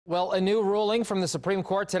Well, a new ruling from the Supreme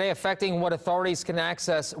Court today affecting what authorities can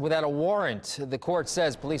access without a warrant. The court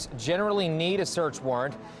says police generally need a search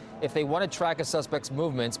warrant if they want to track a suspect's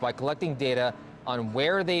movements by collecting data on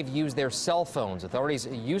where they've used their cell phones. Authorities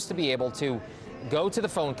used to be able to go to the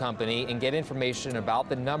phone company and get information about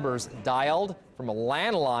the numbers dialed from a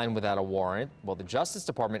landline without a warrant. Well, the Justice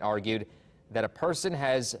Department argued that a person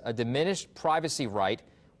has a diminished privacy right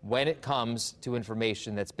when it comes to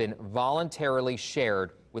information that's been voluntarily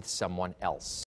shared with someone else.